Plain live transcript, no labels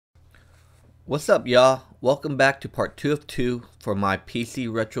What's up, y'all? Welcome back to part 2 of 2 for my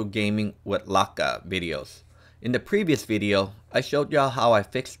PC Retro Gaming with Lakka videos. In the previous video, I showed y'all how I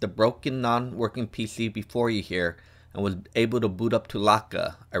fixed the broken non-working PC before you here and was able to boot up to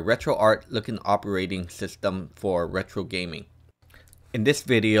Lakka, a retro art looking operating system for retro gaming. In this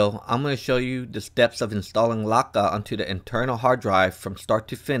video, I'm going to show you the steps of installing Lakka onto the internal hard drive from start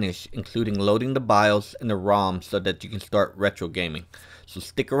to finish, including loading the BIOS and the ROM so that you can start retro gaming. So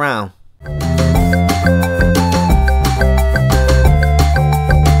stick around.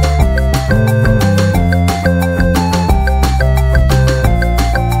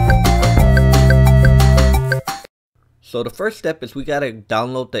 So the first step is we gotta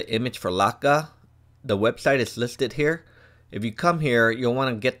download the image for Lakka. The website is listed here. If you come here, you'll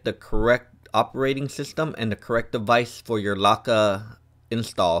want to get the correct operating system and the correct device for your Lakka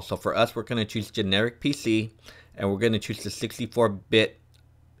install. So for us, we're gonna choose generic PC and we're gonna choose the 64-bit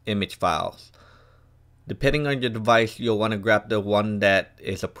image files. Depending on your device, you'll want to grab the one that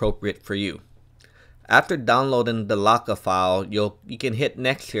is appropriate for you. After downloading the Lakka file, you can hit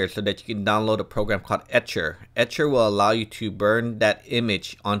next here so that you can download a program called Etcher. Etcher will allow you to burn that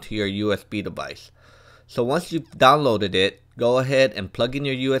image onto your USB device. So once you've downloaded it, go ahead and plug in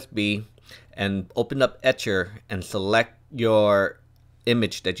your USB and open up Etcher and select your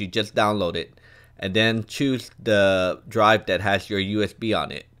image that you just downloaded, and then choose the drive that has your USB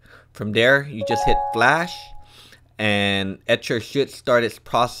on it. From there, you just hit flash and Etcher should start its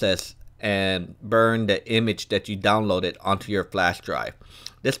process and burn the image that you downloaded onto your flash drive.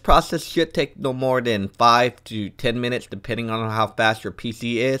 This process should take no more than 5 to 10 minutes depending on how fast your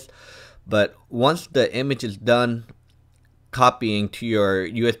PC is. But once the image is done copying to your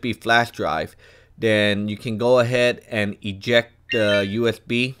USB flash drive, then you can go ahead and eject the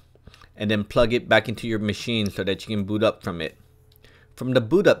USB and then plug it back into your machine so that you can boot up from it. From the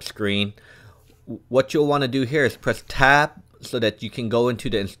boot up screen, what you'll want to do here is press tab so that you can go into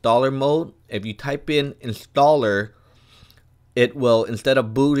the installer mode. If you type in installer, it will, instead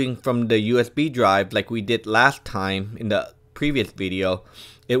of booting from the USB drive like we did last time in the previous video,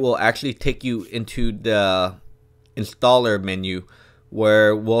 it will actually take you into the installer menu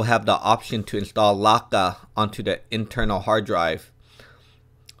where we'll have the option to install Lakka onto the internal hard drive.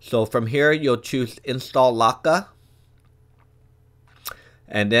 So from here, you'll choose install Lakka.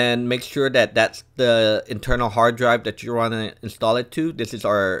 And then make sure that that's the internal hard drive that you want to install it to. This is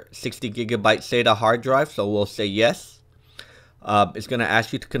our 60GB SATA hard drive, so we'll say yes. It's going to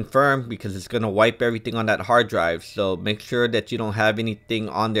ask you to confirm because it's going to wipe everything on that hard drive. So make sure that you don't have anything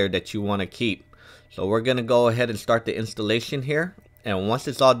on there that you want to keep. So we're going to go ahead and start the installation here. And once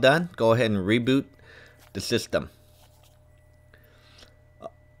it's all done, go ahead and reboot the system.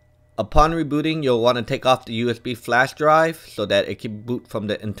 Upon rebooting, you'll want to take off the USB flash drive so that it can boot from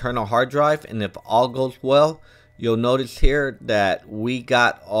the internal hard drive. And if all goes well, you'll notice here that we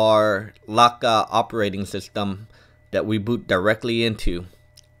got our Lakka operating system that we boot directly into.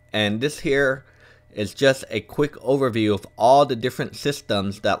 And this here is just a quick overview of all the different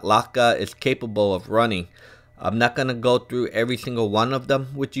systems that Lakka is capable of running. I'm not going to go through every single one of them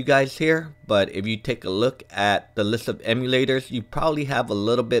with you guys here, but if you take a look at the list of emulators, you probably have a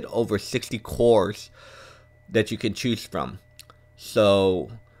little bit over 60 cores that you can choose from.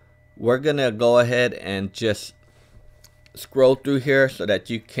 So we're going to go ahead and just scroll through here so that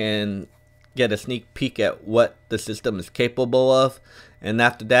you can get a sneak peek at what the system is capable of. And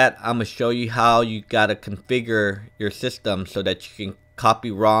after that, I'm going to show you how you got to configure your system so that you can copy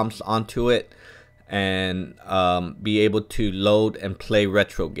ROMs onto it and be able to load and play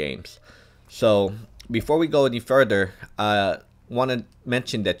retro games. So before we go any further, I want to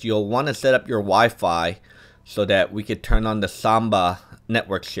mention that you'll want to set up your Wi-Fi so that we could turn on the Samba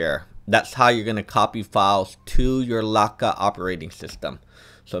network share. That's how you're going to copy files to your Lakka operating system.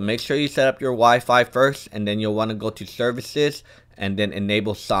 So make sure you set up your Wi-Fi first, and then you'll want to go to services and then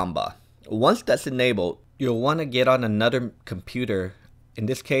enable Samba. Once that's enabled, you'll want to get on another computer. In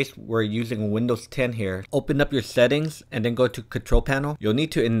this case, we're using Windows 10 here. Open up your settings and then go to control panel. You'll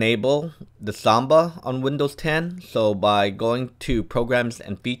need to enable the Samba on Windows 10. So by going to programs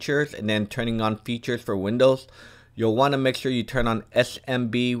and features and then turning on features for Windows, you'll want to make sure you turn on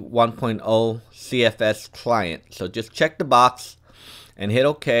SMB 1.0 CFS client. So just check the box and hit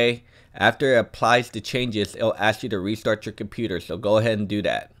OK. After it applies the changes, it'll ask you to restart your computer. So go ahead and do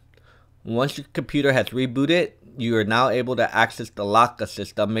that. Once your computer has rebooted, you are now able to access the Lakka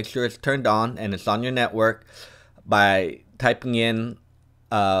system. Make sure it's turned on and it's on your network by typing in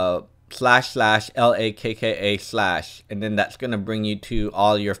 //lakka/ and then that's going to bring you to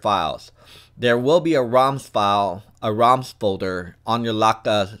all your files. There will be a ROMs file, a ROMs folder on your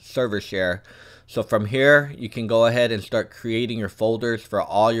Lakka server share. So from here, you can go ahead and start creating your folders for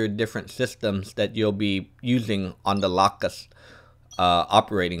all your different systems that you'll be using on the Lakka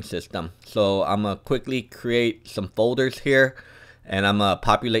operating system. So I'm going to quickly create some folders here, and I'm going to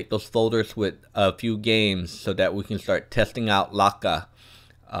populate those folders with a few games so that we can start testing out Lakka.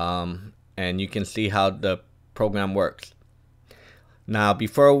 And you can see how the program works. Now,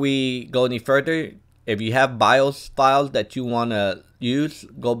 before we go any further, if you have BIOS files that you want to use,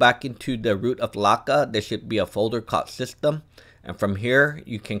 go back into the root of Lakka. There should be a folder called system. And from here,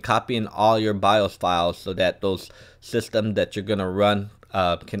 you can copy in all your BIOS files so that those systems that you're going to run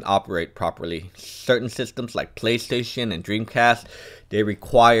can operate properly. Certain systems like PlayStation and Dreamcast, they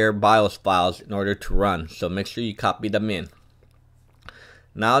require BIOS files in order to run. So make sure you copy them in.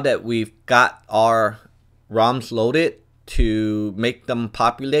 Now that we've got our ROMs loaded, to make them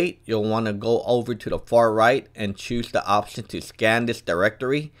populate, you'll want to go over to the far right and choose the option to scan this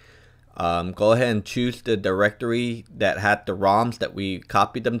directory. Go ahead and choose the directory that had the ROMs that we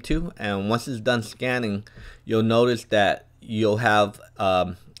copied them to, and once it's done scanning, you'll notice that you'll have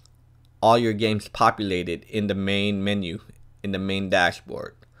all your games populated in the main menu, in the main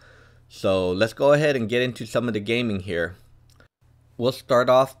dashboard. So let's go ahead and get into some of the gaming here. We'll start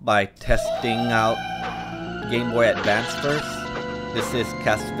off by testing out Game Boy Advance first. This is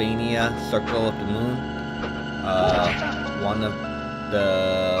Castlevania Circle of the Moon, one of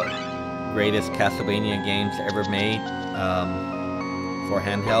the greatest Castlevania games ever made for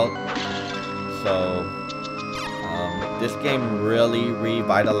handheld. So this game really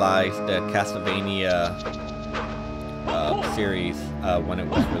revitalized the Castlevania series when it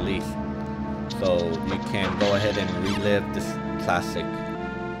was released. So you can go ahead and relive this classic.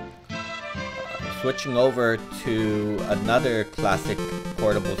 Switching over to another classic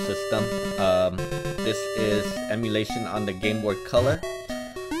portable system. This is emulation on the Game Boy Color.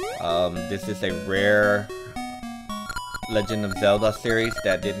 This is a rare Legend of Zelda series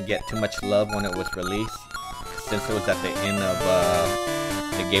that didn't get too much love when it was released, since it was at the end of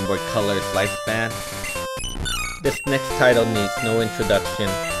the Game Boy Color's lifespan. This next title needs no introduction.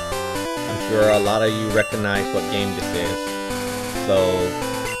 I'm sure a lot of you recognize what game this is. So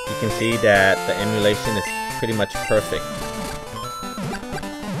you can see that the emulation is pretty much perfect.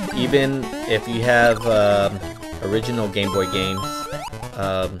 Even if you have original Game Boy games,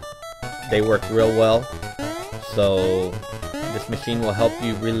 they work real well. So this machine will help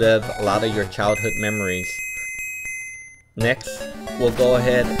you relive a lot of your childhood memories. Next, we'll go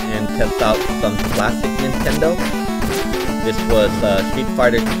ahead and test out some classic Nintendo. This was Street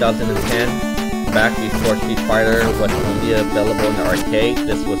Fighter 2010. Back before Street Fighter was only available in the arcade.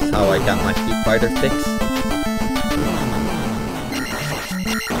 This was how I got my Street Fighter fix.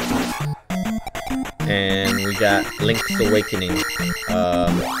 And we got Link's Awakening.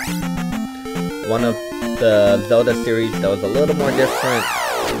 One of the Zelda series that was a little more different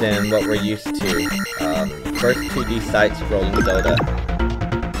than what we're used to. First 2D side-scrolling Zelda.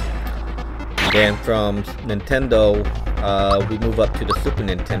 Then from Nintendo, we move up to the Super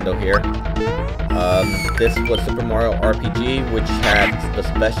Nintendo here. This was Super Mario RPG, which had the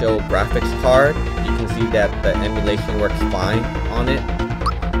special graphics card. You can see that the emulation works fine on it,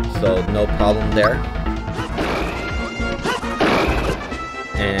 so no problem there.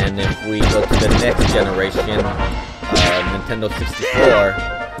 And if we go to the next generation, Nintendo 64,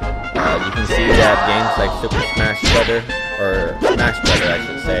 you can see that games like Super Smash Brother, or Smash Brother I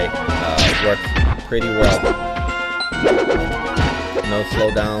should say, works pretty well. No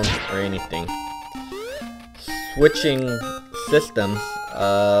slowdown or anything. Switching systems,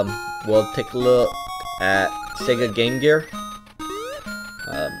 we'll take a look at Sega Game Gear.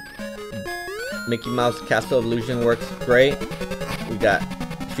 Mickey Mouse Castle of Illusion works great. We got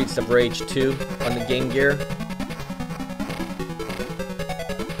Streets of Rage 2 on the Game Gear. And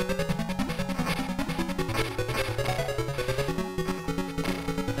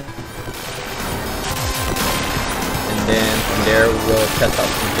then from there we'll test out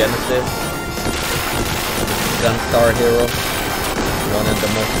some Genesis. Gunstar Hero, one of the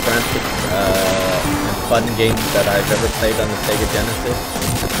most frantic and fun games that I've ever played on the Sega Genesis.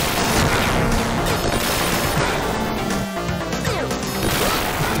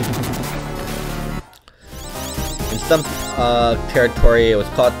 In some territory, it was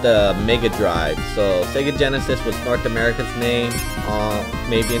called the Mega Drive. So Sega Genesis was North America's name.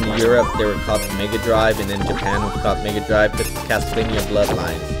 Maybe in Europe they were called the Mega Drive, and in Japan it was called Mega Drive. This is Castlevania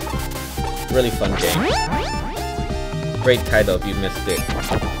Bloodlines. Really fun game. Great title if you missed it.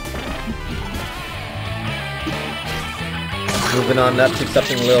 Moving on up to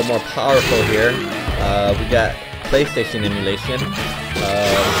something a little more powerful here. We got PlayStation emulation.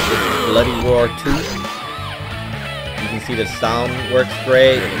 Bloody Roar 2. You can see the sound works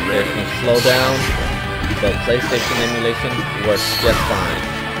great. There's no slowdown. So PlayStation emulation works just fine.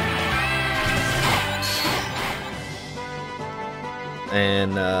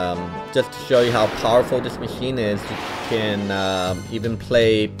 And just to show you how powerful this machine is, you can even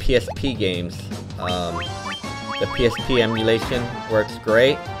play PSP games. The PSP emulation works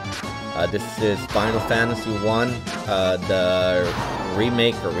great. This is Final Fantasy 1, the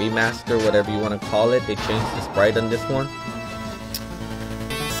remake or remaster, whatever you want to call it. They changed the sprite on this one.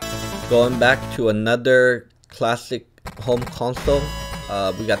 Going back to another classic home console,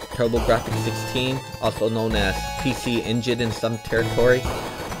 we got the TurboGrafx 16, also known as PC Engine in some territory.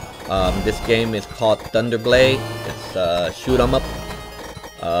 This game is called Thunderblade. It's a shoot 'em up.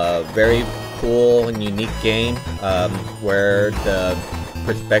 Very cool and unique game where the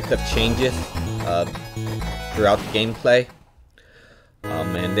perspective changes throughout the gameplay.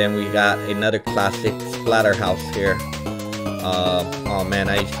 And then we got another classic Splatterhouse here. Oh man,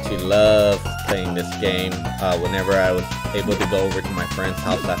 I used to love playing this game whenever I was able to go over to my friend's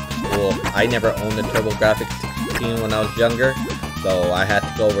house after school. I never owned a TurboGrafx 16 when I was younger, so I had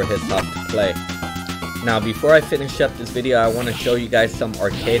to go over his house to play. Now before I finish up this video, I want to show you guys some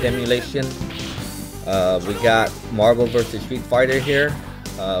arcade emulation. We got Marvel vs. Street Fighter here,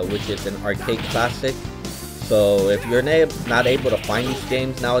 which is an arcade classic. So if you're not able to find these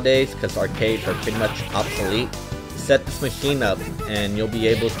games nowadays, because arcades are pretty much obsolete, set this machine up and you'll be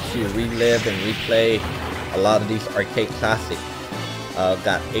able to relive and replay a lot of these arcade classics.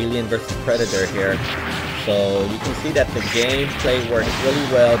 Got Alien vs. Predator here. So you can see that the gameplay works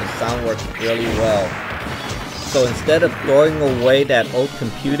really well, the sound works really well. So instead of throwing away that old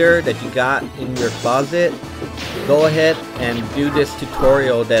computer that you got in your closet, go ahead and do this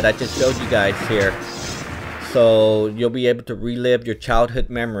tutorial that I just showed you guys here. So you'll be able to relive your childhood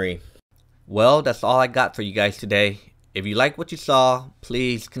memory. Well, that's all I got for you guys today. If you like what you saw,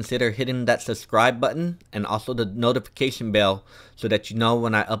 please consider hitting that subscribe button and also the notification bell so that you know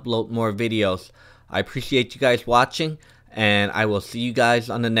when I upload more videos. I appreciate you guys watching, and I will see you guys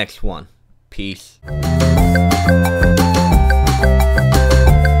on the next one. Peace.